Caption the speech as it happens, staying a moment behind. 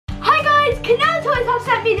Canal Toys have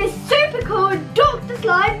sent me this super cool Dr.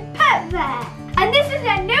 Slime pet vet. And this is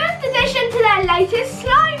their newest addition to their latest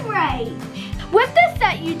slime range. With this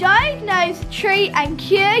set, you diagnose, treat and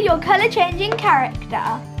cure your colour changing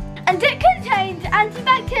character. And it contains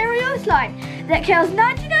anti-bacterial slime that kills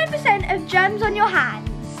 99% of germs on your hands.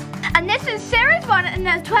 And this is series 1 and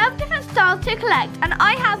there's 12 different styles to collect, and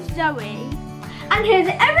I have Zoe. And here's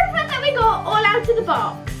everything that we got all out of the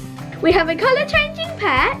box. We have a colour changing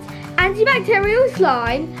pet, antibacterial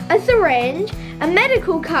slime, a syringe, a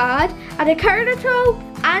medical card, and a coder tool,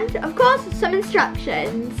 and of course some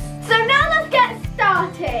instructions. So now let's get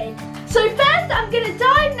started. So first I'm going to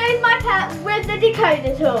diagnose my pet with the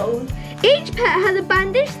decoder tool. Each pet has a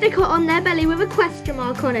bandage sticker on their belly with a question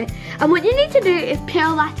mark on it, and what you need to do is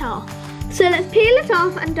peel that off. So let's peel it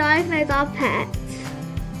off and diagnose our pet.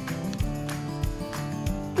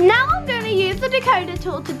 Now I'm going to use the decoder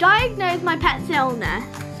tool to diagnose my pet's illness.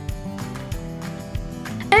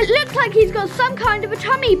 It looks like he's got some kind of a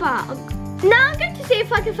tummy bug. Now I'm going to see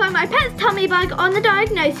if I can find my pet's tummy bug on the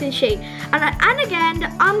diagnosis sheet, and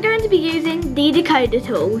again I'm going to be using the decoder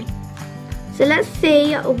tool. So let's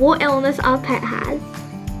see what illness our pet has.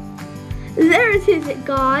 There it is,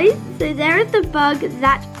 guys. So there is the bug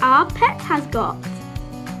that our pet has got.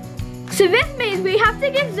 So this means we have to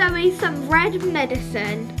give Zoe some red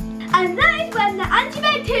medicine. And that is when the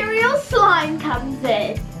antibacterial slime comes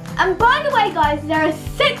in. And by the way guys, there are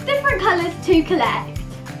 6 different colours to collect.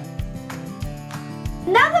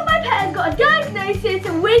 Now that my pet has got a diagnosis,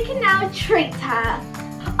 we can now treat her.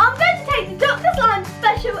 I'm going to take the Dr. Slime's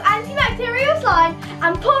special antibacterial slime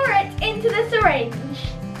and pour it into the syringe.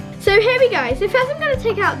 So here we go. So first I'm going to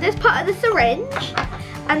take out this part of the syringe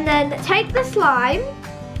and then take the slime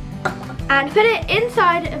and put it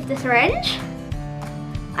inside of the syringe.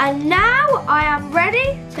 And now I am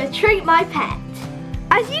ready to treat my pet.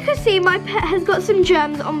 As you can see, my pet has got some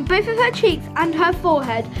germs on both of her cheeks and her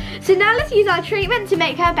forehead. So now let's use our treatment to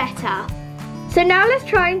make her better. So now let's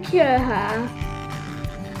try and cure her.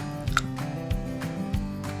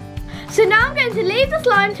 So now I'm going to leave the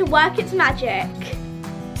slime to work its magic.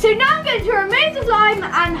 So now I'm going to remove the slime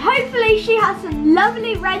and hopefully she has some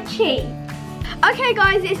lovely red cheeks. Okay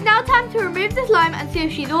guys, it's now time to remove the slime and see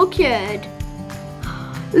if she's all cured.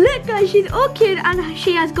 Look guys, she's all cured and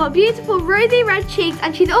she has got beautiful rosy red cheeks,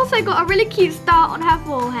 and she's also got a really cute star on her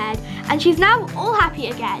forehead, and she's now all happy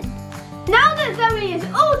again. Now that Zoe is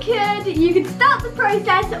all cured, you can start the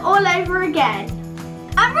process all over again.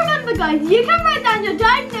 And remember guys, you can write down your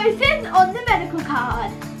diagnosis on the medical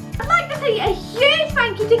card. I'd like to say a huge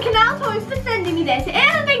thank you to Canal Toys for sending me this. It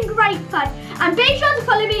has been great fun. And be sure to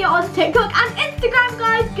follow me on TikTok and Instagram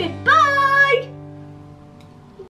guys. Goodbye!